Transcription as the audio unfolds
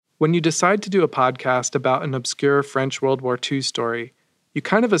When you decide to do a podcast about an obscure French World War II story, you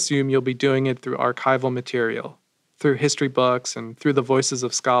kind of assume you'll be doing it through archival material, through history books, and through the voices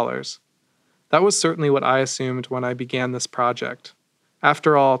of scholars. That was certainly what I assumed when I began this project.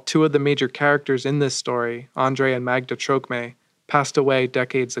 After all, two of the major characters in this story, André and Magda Trocmé, passed away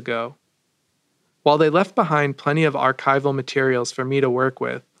decades ago. While they left behind plenty of archival materials for me to work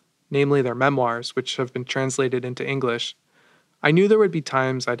with, namely their memoirs, which have been translated into English, I knew there would be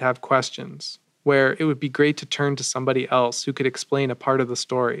times I'd have questions, where it would be great to turn to somebody else who could explain a part of the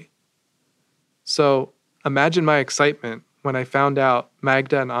story. So, imagine my excitement when I found out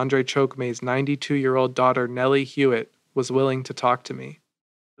Magda and André Trocmé's 92-year-old daughter Nellie Hewitt was willing to talk to me.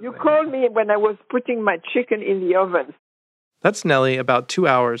 You called me when I was putting my chicken in the oven. That's Nellie about 2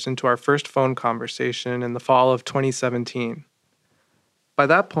 hours into our first phone conversation in the fall of 2017. By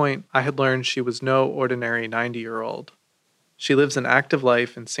that point, I had learned she was no ordinary 90-year-old. She lives an active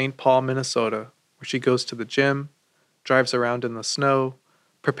life in St. Paul, Minnesota, where she goes to the gym, drives around in the snow,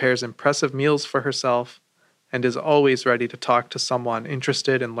 prepares impressive meals for herself, and is always ready to talk to someone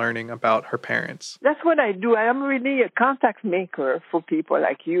interested in learning about her parents. That's what I do. I am really a contact maker for people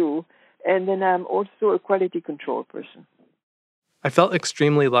like you, and then I'm also a quality control person. I felt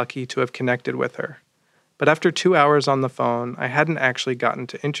extremely lucky to have connected with her. But after 2 hours on the phone, I hadn't actually gotten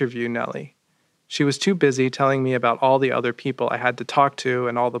to interview Nellie. She was too busy telling me about all the other people I had to talk to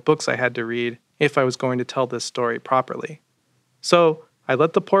and all the books I had to read if I was going to tell this story properly. So I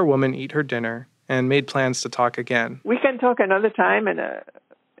let the poor woman eat her dinner and made plans to talk again. We can talk another time, and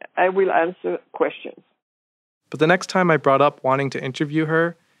I will answer questions. But the next time I brought up wanting to interview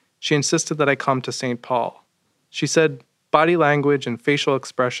her, she insisted that I come to St. Paul. She said body language and facial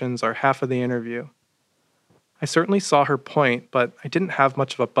expressions are half of the interview. I certainly saw her point, but I didn't have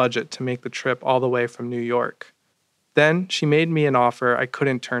much of a budget to make the trip all the way from New York. Then she made me an offer I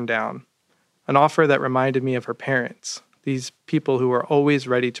couldn't turn down, an offer that reminded me of her parents, these people who were always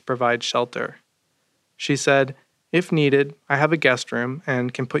ready to provide shelter. She said, "If needed, I have a guest room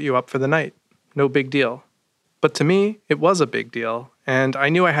and can put you up for the night. No big deal." But to me, it was a big deal, and I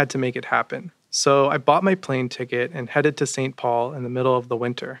knew I had to make it happen. So I bought my plane ticket and headed to St. Paul in the middle of the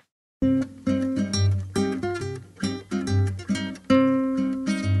winter.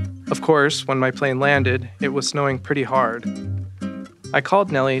 Of course, when my plane landed, it was snowing pretty hard. I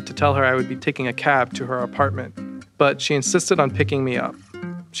called Nellie to tell her I would be taking a cab to her apartment, but she insisted on picking me up.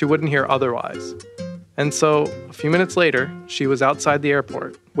 She wouldn't hear otherwise. And so, a few minutes later, she was outside the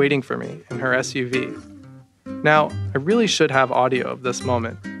airport, waiting for me in her SUV. Now, I really should have audio of this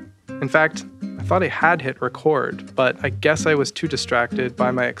moment. In fact, I thought I had hit record, but I guess I was too distracted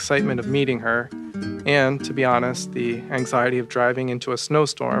by my excitement of meeting her, and, to be honest, the anxiety of driving into a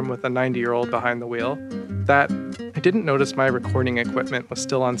snowstorm with a 90-year-old behind the wheel, that I didn't notice my recording equipment was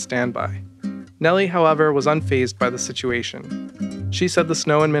still on standby. Nellie, however, was unfazed by the situation. She said the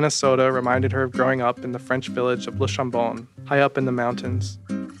snow in Minnesota reminded her of growing up in the French village of Le Chambon, high up in the mountains.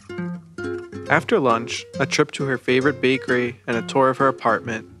 After lunch, a trip to her favorite bakery and a tour of her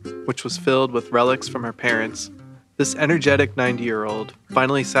apartment, which was filled with relics from her parents, this energetic 90-year-old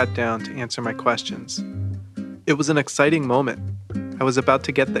finally sat down to answer my questions. It was an exciting moment. I was about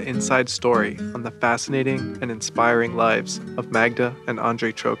to get the inside story on the fascinating and inspiring lives of Magda and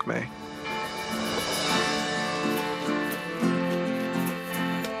André Trocmé.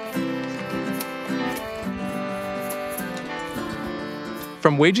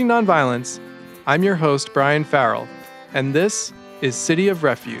 From Waging Nonviolence, I'm your host, Brian Farrell, and this is City of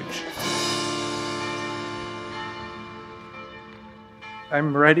Refuge.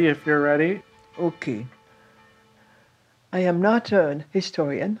 I'm ready if you're ready. Okay. I am not a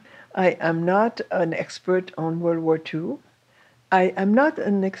historian. I am not an expert on World War II. I am not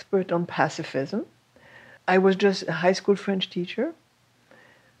an expert on pacifism. I was just a high school French teacher.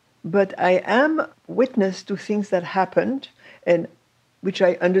 But I am witness to things that happened and which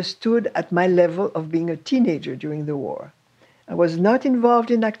I understood at my level of being a teenager during the war. I was not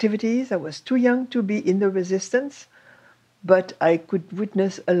involved in activities. I was too young to be in the resistance, but I could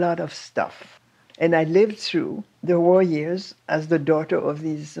witness a lot of stuff. And I lived through the war years as the daughter of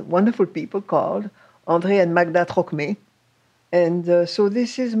these wonderful people called André and Magda Trocmé. And so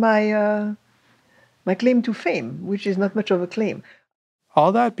this is my claim to fame, which is not much of a claim.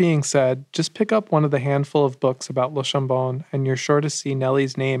 All that being said, just pick up one of the handful of books about Le Chambon and you're sure to see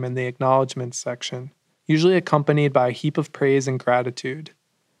Nellie's name in the acknowledgments section, usually accompanied by a heap of praise and gratitude.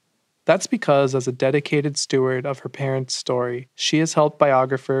 That's because, as a dedicated steward of her parents' story, she has helped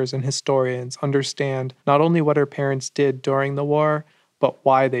biographers and historians understand not only what her parents did during the war, but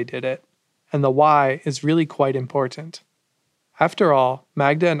why they did it. And the why is really quite important. After all,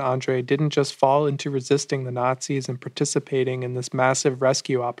 Magda and Andre didn't just fall into resisting the Nazis and participating in this massive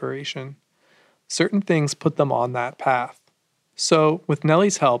rescue operation. Certain things put them on that path. So, with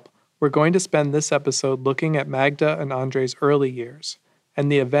Nellie's help, we're going to spend this episode looking at Magda and Andre's early years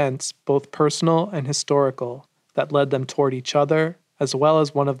and the events, both personal and historical, that led them toward each other, as well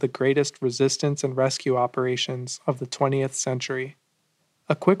as one of the greatest resistance and rescue operations of the 20th century.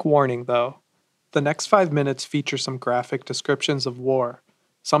 A quick warning, though. The next 5 minutes feature some graphic descriptions of war.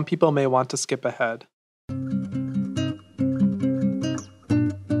 Some people may want to skip ahead.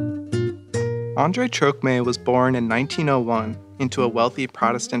 Andre Trocmé was born in 1901 into a wealthy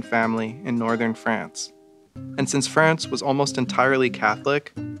Protestant family in northern France. And since France was almost entirely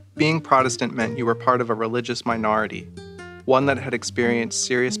Catholic, being Protestant meant you were part of a religious minority, one that had experienced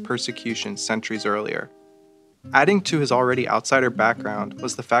serious persecution centuries earlier. Adding to his already outsider background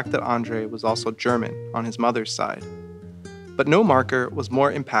was the fact that Andre was also German on his mother's side. But no marker was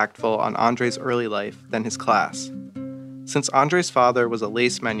more impactful on Andre's early life than his class. Since Andre's father was a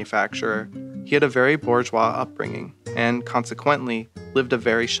lace manufacturer, he had a very bourgeois upbringing and, consequently, lived a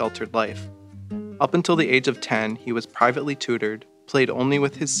very sheltered life. Up until the age of 10, he was privately tutored, played only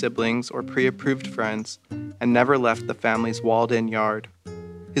with his siblings or pre-approved friends, and never left the family's walled-in yard.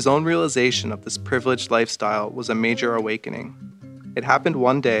 His own realization of this privileged lifestyle was a major awakening. It happened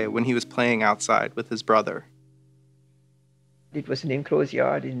one day when he was playing outside with his brother. It was an enclosed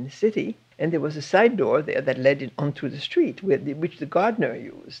yard in the city, and there was a side door there that led onto the street, which the gardener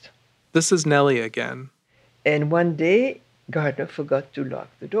used. This is Nellie again. And one day, Gardner forgot to lock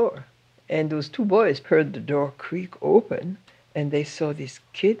the door. And those two boys heard the door creak open, and they saw this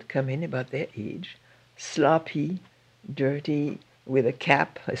kid come in about their age, sloppy, dirty, with a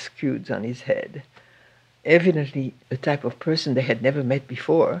cap askew on his head. Evidently a type of person they had never met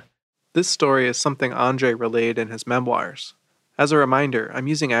before. This story is something Andre relayed in his memoirs. As a reminder, I'm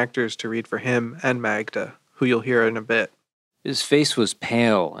using actors to read for him and Magda, who you'll hear in a bit. His face was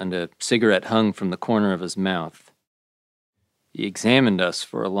pale, and a cigarette hung from the corner of his mouth. He examined us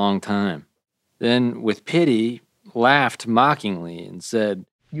for a long time. Then, with pity, laughed mockingly and said,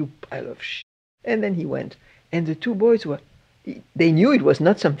 "You pile of shit." And then he went. And the two boys they knew it was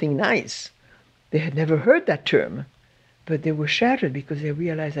not something nice. They had never heard that term. But they were shattered because they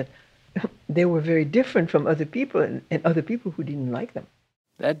realized that they were very different from other people and other people who didn't like them.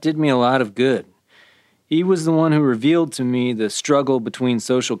 That did me a lot of good. He was the one who revealed to me the struggle between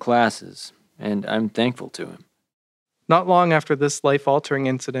social classes, and I'm thankful to him. Not long after this life-altering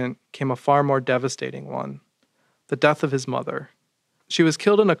incident came a far more devastating one: the death of his mother. She was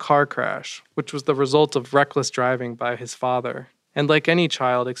killed in a car crash, which was the result of reckless driving by his father. And like any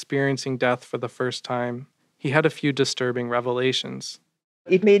child experiencing death for the first time, he had a few disturbing revelations.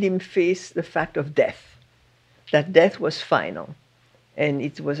 It made him face the fact of death, that death was final, and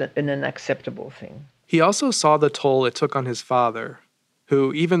it was an unacceptable thing. He also saw the toll it took on his father,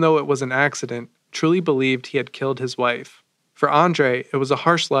 who, even though it was an accident, truly believed he had killed his wife. For Andre, it was a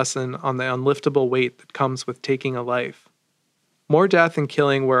harsh lesson on the unliftable weight that comes with taking a life. More death and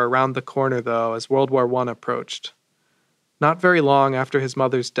killing were around the corner, though, as World War I approached. Not very long after his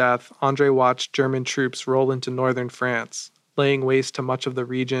mother's death, Andre watched German troops roll into northern France, laying waste to much of the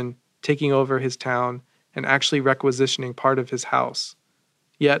region, taking over his town, and actually requisitioning part of his house.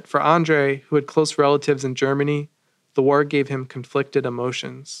 Yet, for Andre, who had close relatives in Germany, the war gave him conflicted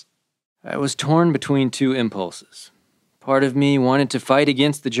emotions. I was torn between two impulses. Part of me wanted to fight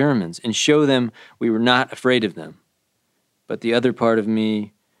against the Germans and show them we were not afraid of them. But the other part of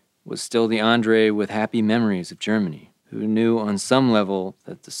me was still the Andre with happy memories of Germany, who knew on some level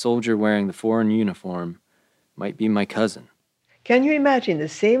that the soldier wearing the foreign uniform might be my cousin. Can you imagine the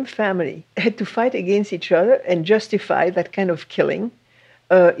same family had to fight against each other and justify that kind of killing?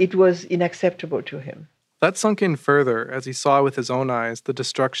 It was unacceptable to him. That sunk in further as he saw with his own eyes the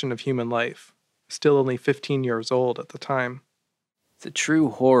destruction of human life, still only 15 years old at the time. The true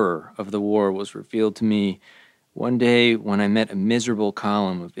horror of the war was revealed to me one day when I met a miserable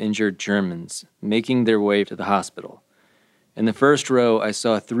column of injured Germans making their way to the hospital. In the first row, I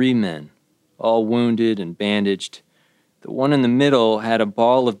saw 3 men, all wounded and bandaged. The one in the middle had a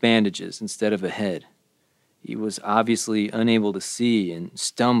ball of bandages instead of a head. He was obviously unable to see and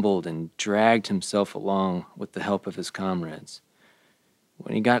stumbled and dragged himself along with the help of his comrades.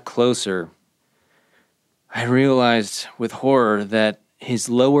 When he got closer, I realized with horror that his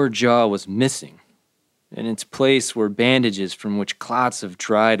lower jaw was missing. In its place were bandages from which clots of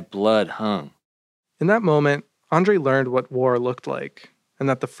dried blood hung. In that moment, Andre learned what war looked like, and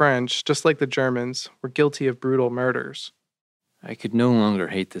that the French, just like the Germans, were guilty of brutal murders. I could no longer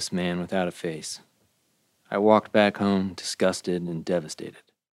hate this man without a face. I walked back home, disgusted and devastated.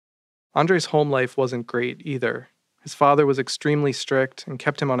 Andre's home life wasn't great either. His father was extremely strict and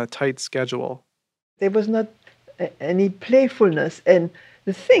kept him on a tight schedule. There was not any playfulness. And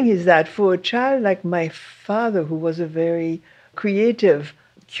the thing is that for a child like my father, who was a very creative,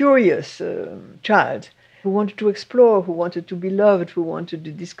 curious child, who wanted to explore, who wanted to be loved, who wanted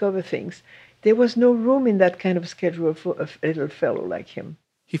to discover things, there was no room in that kind of schedule for a little fellow like him.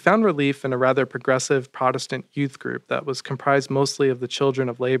 He found relief in a rather progressive Protestant youth group that was comprised mostly of the children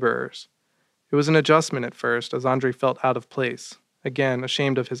of laborers. It was an adjustment at first, as Andre felt out of place, again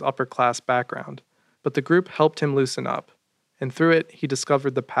ashamed of his upper-class background. But the group helped him loosen up, and through it, he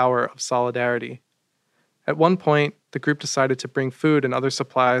discovered the power of solidarity. At one point, the group decided to bring food and other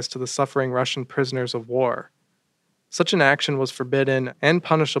supplies to the suffering Russian prisoners of war. Such an action was forbidden and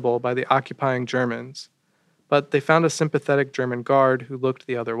punishable by the occupying Germans, but they found a sympathetic German guard who looked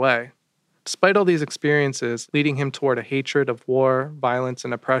the other way. Despite all these experiences leading him toward a hatred of war, violence,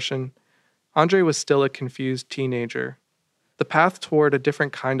 and oppression, Andre was still a confused teenager. The path toward a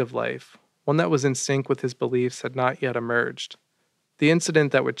different kind of life, one that was in sync with his beliefs, had not yet emerged. The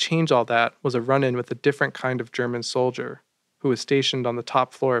incident that would change all that was a run-in with a different kind of German soldier, who was stationed on the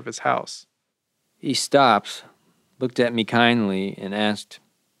top floor of his house. He stopped, looked at me kindly, and asked,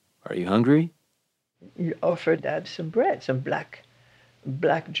 "Are you hungry?" He offered Dad some bread, some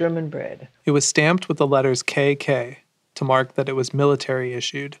black German bread. It was stamped with the letters KK to mark that it was military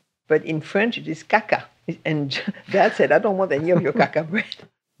issued. But in French, it is caca. And Dad said, I don't want any of your caca bread.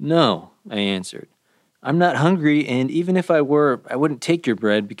 "No," I answered. "I'm not hungry, and even if I were, I wouldn't take your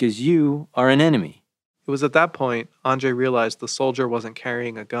bread because you are an enemy." It was at that point Andre realized the soldier wasn't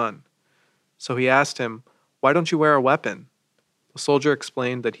carrying a gun. So he asked him, "Why don't you wear a weapon?" The soldier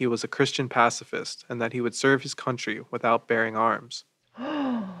explained that he was a Christian pacifist and that he would serve his country without bearing arms.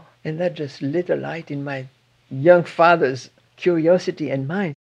 And that just lit a light in my young father's curiosity and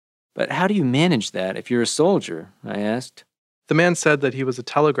mine. "But how do you manage that if you're a soldier?" I asked. The man said that he was a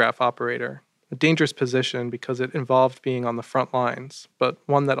telegraph operator, a dangerous position because it involved being on the front lines, but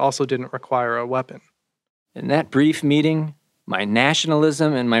one that also didn't require a weapon. In that brief meeting, my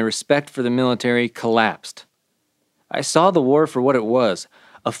nationalism and my respect for the military collapsed. I saw the war for what it was,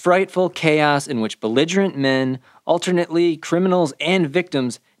 a frightful chaos in which belligerent men, alternately criminals and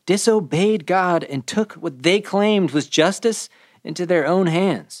victims, disobeyed God and took what they claimed was justice into their own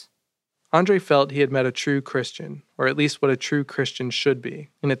hands. Andre felt he had met a true Christian, or at least what a true Christian should be,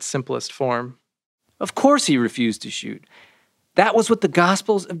 in its simplest form. Of course he refused to shoot. That was what the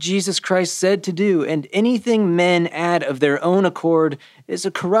Gospels of Jesus Christ said to do, and anything men add of their own accord is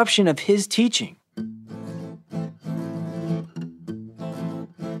a corruption of his teaching.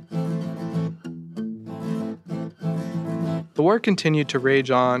 The war continued to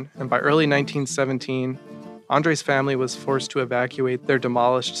rage on, and by early 1917, Andre's family was forced to evacuate their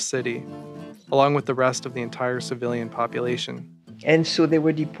demolished city, along with the rest of the entire civilian population. And so they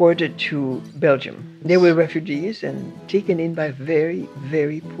were deported to Belgium. They were refugees and taken in by very,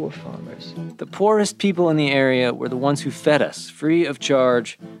 very poor farmers. The poorest people in the area were the ones who fed us, free of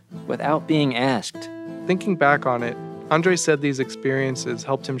charge, without being asked. Thinking back on it, Andre said these experiences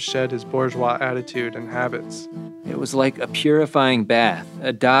helped him shed his bourgeois attitude and habits. It was like a purifying bath,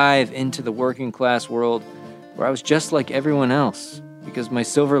 a dive into the working class world where I was just like everyone else because my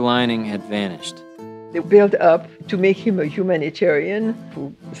silver lining had vanished. They built up to make him a humanitarian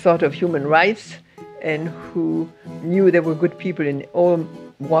who thought of human rights and who knew there were good people in all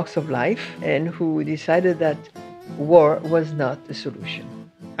walks of life and who decided that war was not the solution.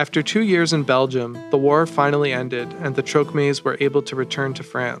 After 2 years in Belgium, the war finally ended and the Trochmés were able to return to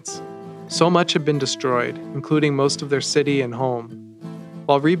France. So much had been destroyed, including most of their city and home.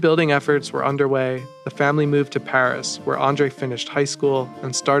 While rebuilding efforts were underway, the family moved to Paris, where Andre finished high school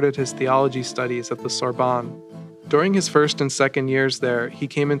and started his theology studies at the Sorbonne. During his first and second years there, he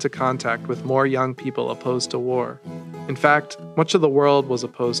came into contact with more young people opposed to war. In fact, much of the world was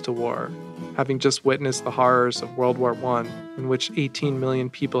opposed to war, having just witnessed the horrors of World War I, in which 18 million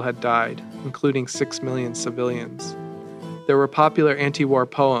people had died, including 6 million civilians. There were popular anti-war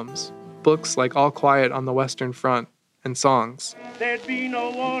poems, books like All Quiet on the Western Front, and songs. There'd be no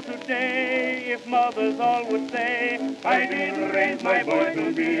war today if mothers all would say, I didn't raise my boy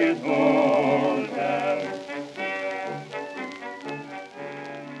to be a soldier.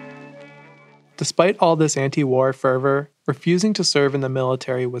 Despite all this anti-war fervor, refusing to serve in the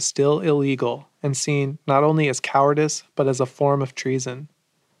military was still illegal and seen not only as cowardice, but as a form of treason.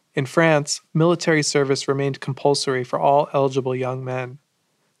 In France, military service remained compulsory for all eligible young men.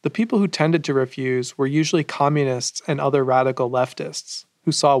 The people who tended to refuse were usually communists and other radical leftists.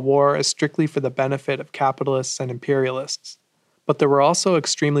 who saw war as strictly for the benefit of capitalists and imperialists. But there were also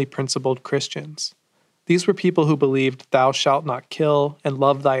extremely principled Christians. These were people who believed "thou shalt not kill" and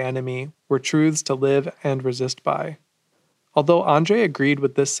 "love thy enemy" were truths to live and resist by. Although Andre agreed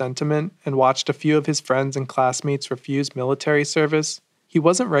with this sentiment and watched a few of his friends and classmates refuse military service, he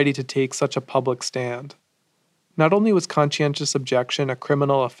wasn't ready to take such a public stand. Not only was conscientious objection a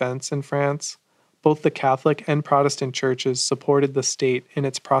criminal offense in France, both the Catholic and Protestant churches supported the state in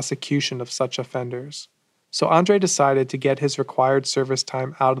its prosecution of such offenders. So Andre decided to get his required service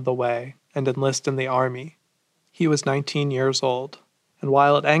time out of the way and enlist in the army. He was 19 years old, and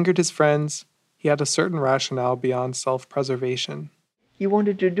while it angered his friends, he had a certain rationale beyond self-preservation. He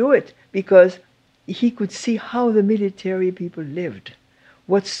wanted to do it because he could see how the military people lived,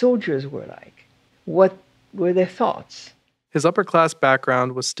 what soldiers were like, what were their thoughts. His upper-class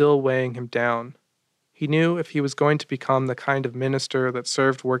background was still weighing him down. He knew if he was going to become the kind of minister that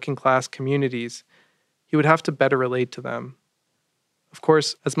served working-class communities, he would have to better relate to them. Of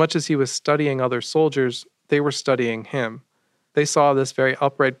course, as much as he was studying other soldiers, they were studying him. They saw this very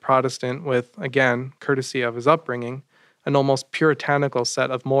upright Protestant with, again, courtesy of his upbringing, an almost puritanical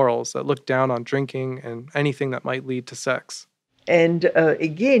set of morals that looked down on drinking and anything that might lead to sex. And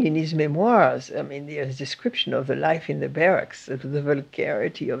again, in his memoirs, there's a description of the life in the barracks, of the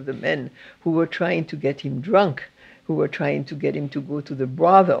vulgarity of the men who were trying to get him drunk, who were trying to get him to go to the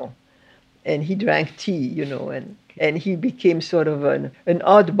brothel. And he drank tea, and he became sort of an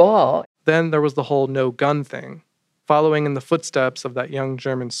oddball. Then there was the whole no-gun thing. Following in the footsteps of that young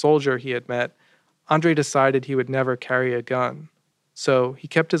German soldier he had met, Andre decided he would never carry a gun. So he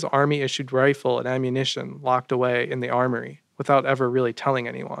kept his army-issued rifle and ammunition locked away in the armory, without ever really telling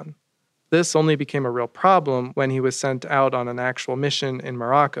anyone. This only became a real problem when he was sent out on an actual mission in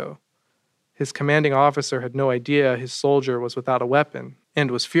Morocco. His commanding officer had no idea his soldier was without a weapon, and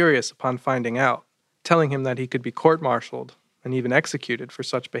was furious upon finding out, telling him that he could be court-martialed and even executed for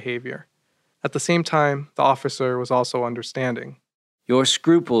such behavior. At the same time, the officer was also understanding. "Your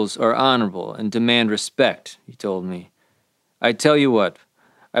scruples are honorable and demand respect," he told me. "I tell you what,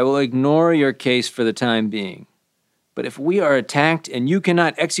 I will ignore your case for the time being. But if we are attacked and you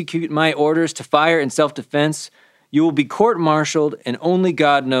cannot execute my orders to fire in self-defense, you will be court-martialed and only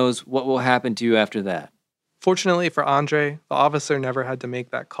God knows what will happen to you after that." Fortunately for Andre, the officer never had to make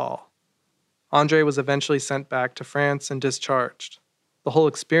that call. Andre was eventually sent back to France and discharged. The whole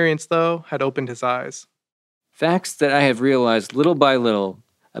experience, though, had opened his eyes. Facts that I have realized little by little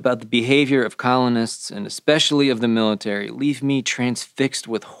about the behavior of colonists and especially of the military leave me transfixed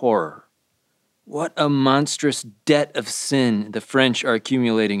with horror. What a monstrous debt of sin the French are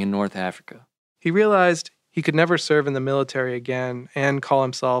accumulating in North Africa. He realized he could never serve in the military again and call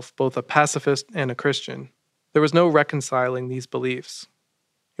himself both a pacifist and a Christian. There was no reconciling these beliefs.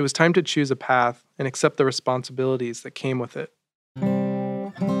 It was time to choose a path and accept the responsibilities that came with it.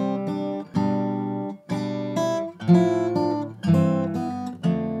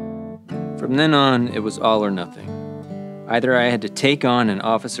 From then on, it was all or nothing. Either I had to take on an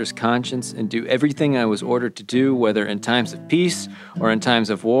officer's conscience and do everything I was ordered to do, whether in times of peace or in times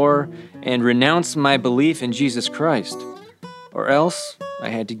of war, and renounce my belief in Jesus Christ, or else I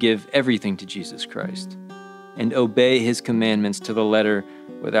had to give everything to Jesus Christ and obey his commandments to the letter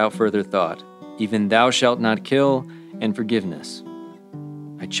without further thought, even "thou shalt not kill" and forgiveness.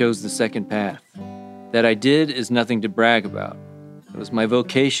 I chose the second path. That I did is nothing to brag about. It was my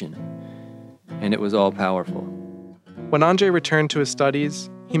vocation, and it was all-powerful. When Andre returned to his studies,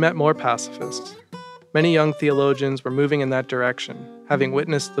 he met more pacifists. Many young theologians were moving in that direction, having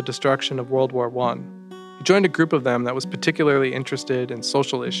witnessed the destruction of World War I. He joined a group of them that was particularly interested in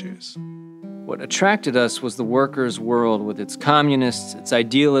social issues. What attracted us was the workers' world with its communists, its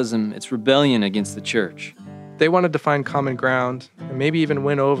idealism, its rebellion against the church. They wanted to find common ground and maybe even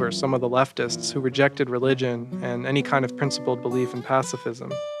win over some of the leftists who rejected religion and any kind of principled belief in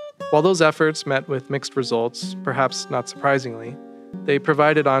pacifism. While those efforts met with mixed results, perhaps not surprisingly, they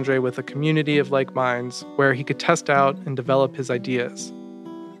provided Andre with a community of like minds where he could test out and develop his ideas.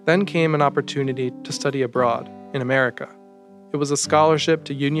 Then came an opportunity to study abroad, in America. It was a scholarship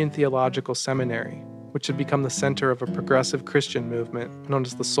to Union Theological Seminary, which had become the center of a progressive Christian movement known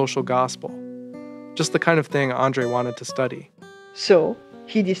as the Social Gospel. Just the kind of thing Andre wanted to study. So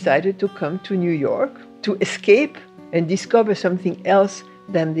he decided to come to New York to escape and discover something else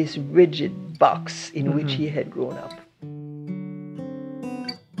than this rigid box in which he had grown up.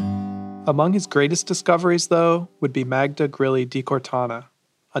 Among his greatest discoveries, though, would be Magda Grilli di Cortana,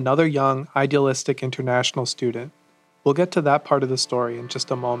 another young, idealistic international student. We'll get to that part of the story in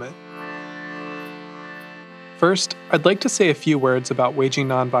just a moment. First, I'd like to say a few words about Waging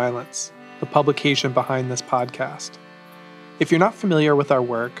Nonviolence, the publication behind this podcast. If you're not familiar with our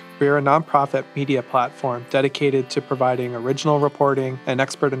work, we are a nonprofit media platform dedicated to providing original reporting and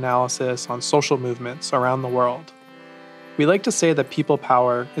expert analysis on social movements around the world. We like to say that people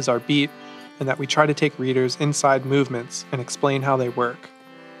power is our beat and that we try to take readers inside movements and explain how they work.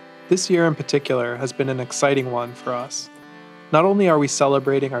 This year in particular has been an exciting one for us. Not only are we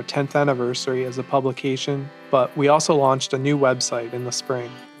celebrating our 10th anniversary as a publication, but we also launched a new website in the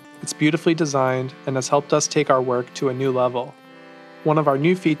spring. It's beautifully designed and has helped us take our work to a new level. One of our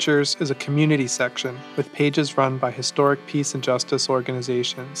new features is a community section with pages run by historic peace and justice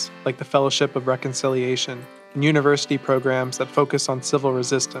organizations like the Fellowship of Reconciliation and university programs that focus on civil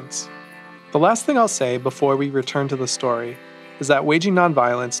resistance. The last thing I'll say before we return to the story is that Waging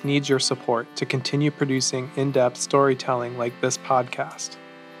Nonviolence needs your support to continue producing in-depth storytelling like this podcast.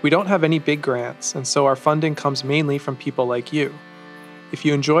 We don't have any big grants, and so our funding comes mainly from people like you. If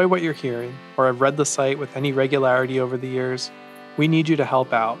you enjoy what you're hearing, or have read the site with any regularity over the years, we need you to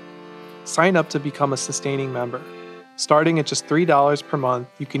help out. Sign up to become a sustaining member. Starting at just $3 per month,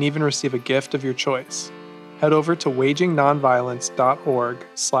 you can even receive a gift of your choice. Head over to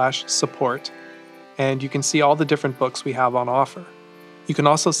wagingnonviolence.org/support, and you can see all the different books we have on offer. You can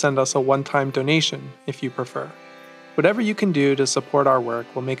also send us a one-time donation if you prefer. Whatever you can do to support our work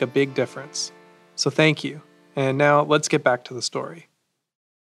will make a big difference. So thank you. And now let's get back to the story.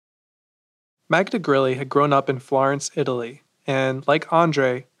 Magda Grilli had grown up in Florence, Italy, and like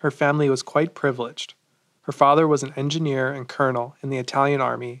Andre, her family was quite privileged. Her father was an engineer and colonel in the Italian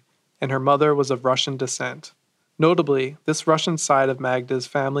army, and her mother was of Russian descent. Notably, this Russian side of Magda's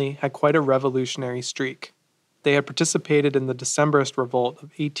family had quite a revolutionary streak. They had participated in the Decembrist Revolt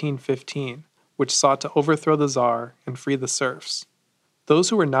of 1815, which sought to overthrow the Tsar and free the serfs. Those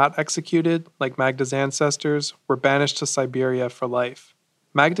who were not executed, like Magda's ancestors, were banished to Siberia for life.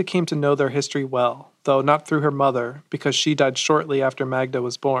 Magda came to know their history well, though not through her mother, because she died shortly after Magda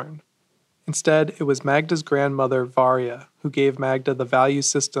was born. Instead, it was Magda's grandmother, Varia, who gave Magda the value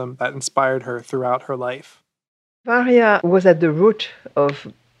system that inspired her throughout her life. Varia was at the root of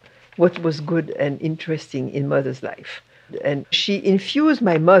what was good and interesting in mother's life. And she infused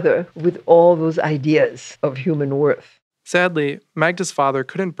my mother with all those ideas of human worth. Sadly, Magda's father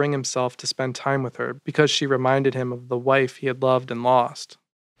couldn't bring himself to spend time with her because she reminded him of the wife he had loved and lost.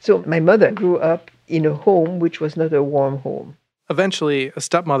 So my mother grew up in a home which was not a warm home. Eventually, a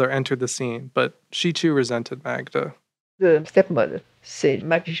stepmother entered the scene, but she too resented Magda. The stepmother said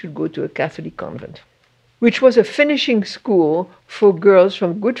Magda should go to a Catholic convent, which was a finishing school for girls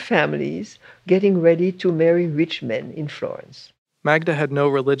from good families getting ready to marry rich men in Florence. Magda had no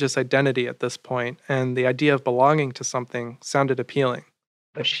religious identity at this point, and the idea of belonging to something sounded appealing.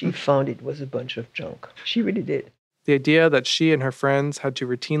 But she found it was a bunch of junk. She really did. The idea that she and her friends had to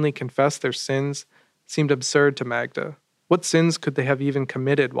routinely confess their sins seemed absurd to Magda. What sins could they have even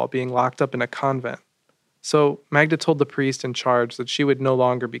committed while being locked up in a convent? So Magda told the priest in charge that she would no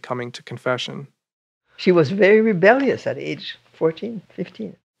longer be coming to confession. She was very rebellious at age 14,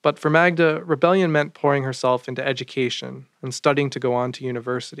 15. But for Magda, rebellion meant pouring herself into education and studying to go on to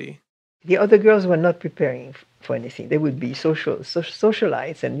university. The other girls were not preparing for anything. They would be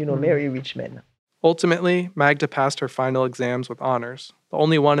socialites and, marry rich men. Ultimately, Magda passed her final exams with honors, the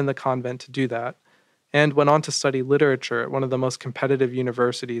only one in the convent to do that, and went on to study literature at one of the most competitive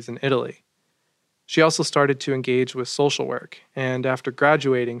universities in Italy. She also started to engage with social work, and after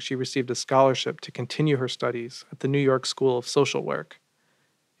graduating, she received a scholarship to continue her studies at the New York School of Social Work.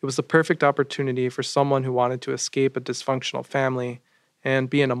 It was the perfect opportunity for someone who wanted to escape a dysfunctional family and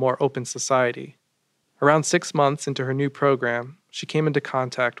be in a more open society. Around 6 months into her new program, she came into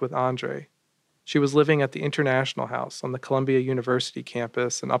contact with Andre. She was living at the International House on the Columbia University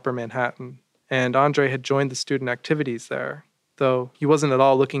campus in Upper Manhattan, and Andre had joined the student activities there, though he wasn't at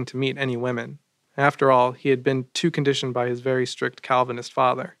all looking to meet any women. After all, he had been too conditioned by his very strict Calvinist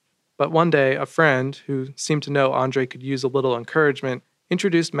father. But one day, a friend, who seemed to know Andre could use a little encouragement,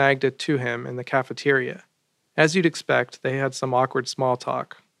 introduced Magda to him in the cafeteria. As you'd expect, they had some awkward small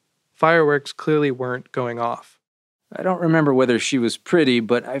talk. Fireworks clearly weren't going off. I don't remember whether she was pretty,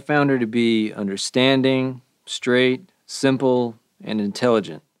 but I found her to be understanding, straight, simple, and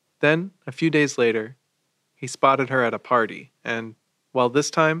intelligent. Then, a few days later, he spotted her at a party, and, well,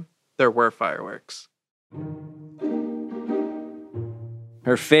 this time, there were fireworks.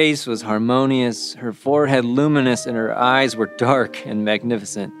 Her face was harmonious, her forehead luminous, and her eyes were dark and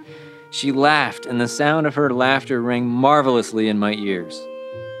magnificent. She laughed, and the sound of her laughter rang marvelously in my ears.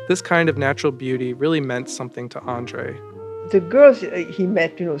 This kind of natural beauty really meant something to Andre. The girls he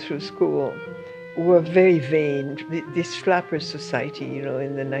met, through school, were very vain, this flapper society, in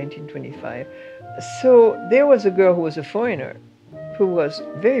the 1925. So there was a girl who was a foreigner, who was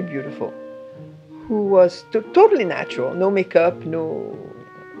very beautiful, who was totally natural, no makeup, no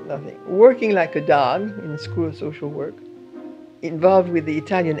nothing, working like a dog in the School of Social Work, involved with the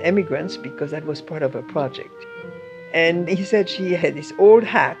Italian immigrants because that was part of her project. And he said she had this old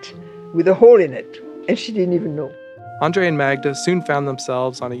hat with a hole in it, and she didn't even know. Andre and Magda soon found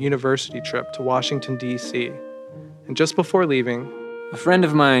themselves on a university trip to Washington, D.C. And just before leaving, a friend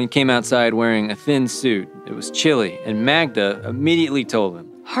of mine came outside wearing a thin suit. It was chilly, and Magda immediately told him,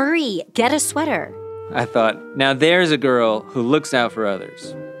 "Hurry, get a sweater." I thought, now there's a girl who looks out for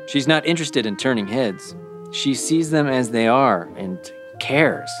others. She's not interested in turning heads. She sees them as they are and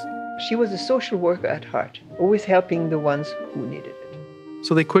cares. She was a social worker at heart, always helping the ones who needed it.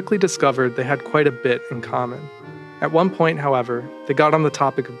 So they quickly discovered they had quite a bit in common. At one point, however, they got on the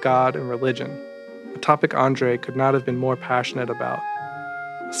topic of God and religion, a topic Andre could not have been more passionate about.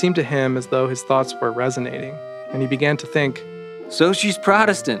 It seemed to him as though his thoughts were resonating, and he began to think, so she's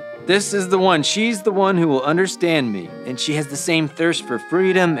Protestant. This is the one. She's the one who will understand me. And she has the same thirst for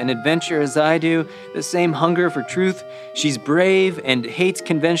freedom and adventure as I do, the same hunger for truth. She's brave and hates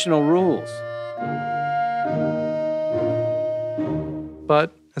conventional rules.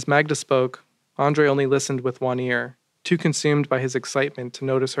 But as Magda spoke, Andre only listened with one ear, too consumed by his excitement to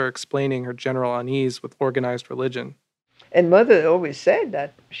notice her explaining her general unease with organized religion. And Mother always said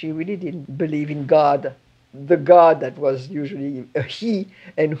that she really didn't believe in God, the God that was usually a he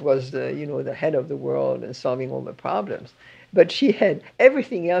and was the head of the world and solving all the problems. But she had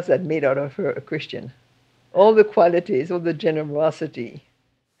everything else that made out of her a Christian. All the qualities, all the generosity.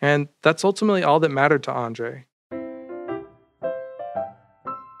 And that's ultimately all that mattered to Andre.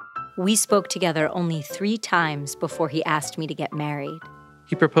 We spoke together only 3 times before he asked me to get married.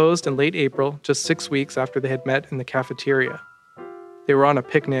 He proposed in late April, just 6 weeks after they had met in the cafeteria. They were on a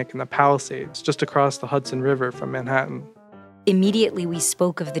picnic in the Palisades, just across the Hudson River from Manhattan. Immediately, we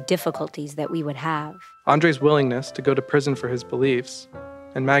spoke of the difficulties that we would have. Andre's willingness to go to prison for his beliefs,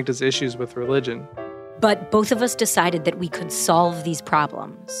 and Magda's issues with religion. But both of us decided that we could solve these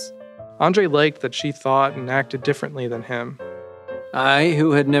problems. Andre liked that she thought and acted differently than him. I,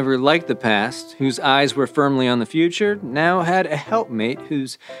 who had never liked the past, whose eyes were firmly on the future, now had a helpmate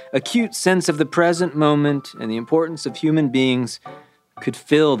whose acute sense of the present moment and the importance of human beings could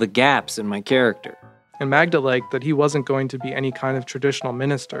fill the gaps in my character. And Magda liked that he wasn't going to be any kind of traditional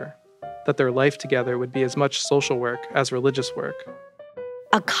minister, that their life together would be as much social work as religious work.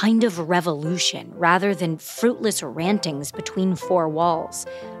 A kind of revolution rather than fruitless rantings between 4 walls,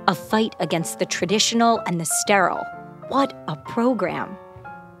 a fight against the traditional and the sterile. What a program!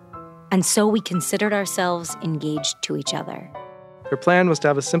 And so we considered ourselves engaged to each other. Their plan was to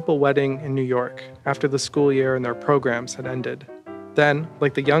have a simple wedding in New York after the school year and their programs had ended. Then,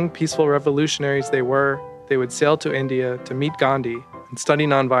 like the young, peaceful revolutionaries they were, they would sail to India to meet Gandhi and study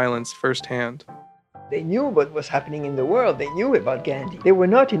nonviolence firsthand. They knew what was happening in the world. They knew about Gandhi. They were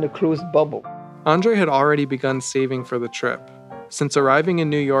not in a closed bubble. Andre had already begun saving for the trip. Since arriving in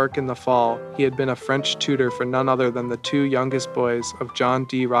New York in the fall, he had been a French tutor for none other than the 2 youngest boys of John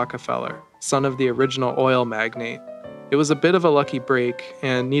D. Rockefeller, son of the original oil magnate. It was a bit of a lucky break,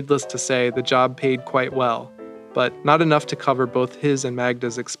 and needless to say, the job paid quite well, but not enough to cover both his and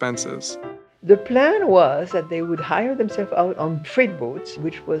Magda's expenses. The plan was that they would hire themselves out on freight boats,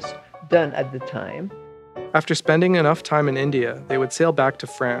 which was done at the time. After spending enough time in India, they would sail back to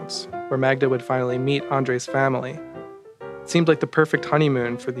France, where Magda would finally meet Andre's family. It seemed like the perfect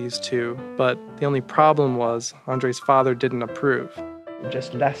honeymoon for these two, but the only problem was Andre's father didn't approve.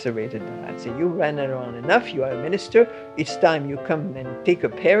 Just lacerated them. I'd say, you ran around enough, you are a minister, it's time you come and take a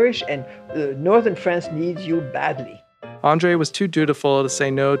parish, and northern France needs you badly. Andre was too dutiful to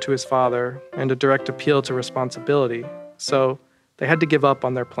say no to his father and a direct appeal to responsibility, so they had to give up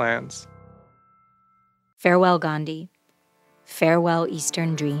on their plans. Farewell, Gandhi. Farewell,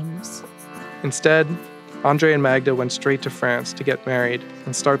 Eastern dreams. Instead, Andre and Magda went straight to France to get married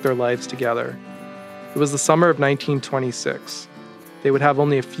and start their lives together. It was the summer of 1926. They would have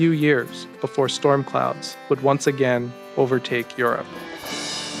only a few years before storm clouds would once again overtake Europe.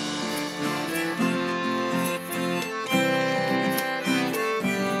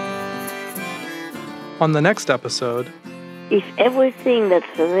 On the next episode, if everything that's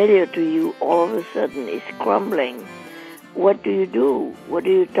familiar to you all of a sudden is crumbling, what do you do? What do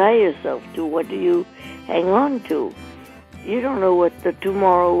you tie yourself to? What do you hang on to? You don't know what the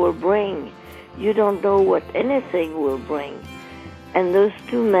tomorrow will bring. You don't know what anything will bring. And those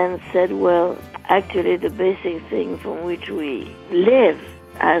 2 men said, well, actually the basic thing from which we live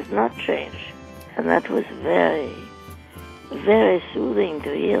has not changed. And that was very, very soothing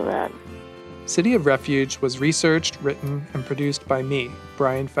to hear that. City of Refuge was researched, written, and produced by me,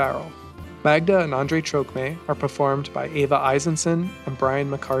 Brian Farrell. Magda and Andre Trocme are performed by Ava Eisenson and Brian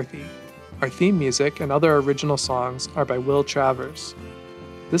McCarthy. Our theme music and other original songs are by Will Travers.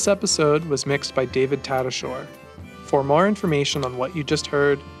 This episode was mixed by David Tadashore. For more information on what you just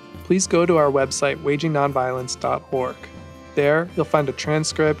heard, please go to our website, wagingnonviolence.org. There, you'll find a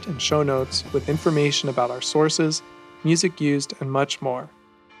transcript and show notes with information about our sources, music used, and much more.